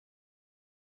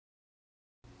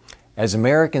As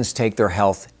Americans take their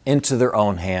health into their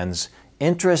own hands,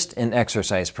 interest in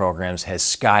exercise programs has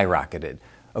skyrocketed.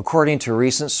 According to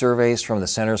recent surveys from the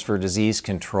Centers for Disease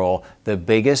Control, the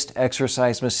biggest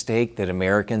exercise mistake that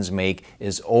Americans make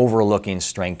is overlooking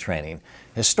strength training.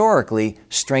 Historically,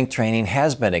 strength training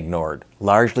has been ignored,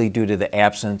 largely due to the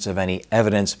absence of any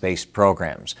evidence-based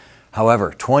programs.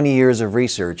 However, 20 years of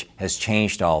research has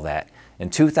changed all that. In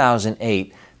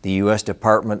 2008, the U.S.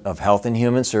 Department of Health and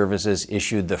Human Services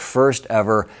issued the first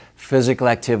ever physical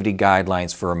activity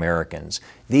guidelines for Americans.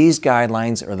 These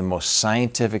guidelines are the most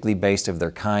scientifically based of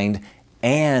their kind,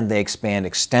 and they expand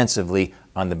extensively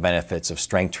on the benefits of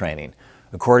strength training.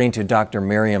 According to Dr.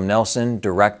 Miriam Nelson,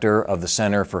 director of the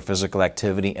Center for Physical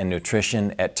Activity and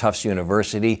Nutrition at Tufts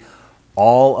University,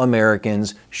 all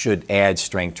Americans should add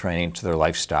strength training to their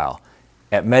lifestyle.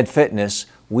 At MedFitness,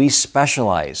 we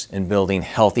specialize in building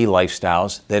healthy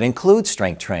lifestyles that include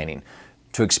strength training.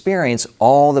 To experience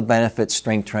all the benefits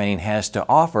strength training has to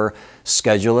offer,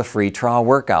 schedule a free trial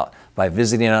workout by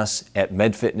visiting us at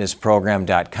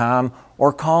medfitnessprogram.com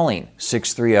or calling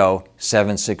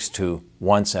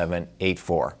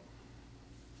 630-762-1784.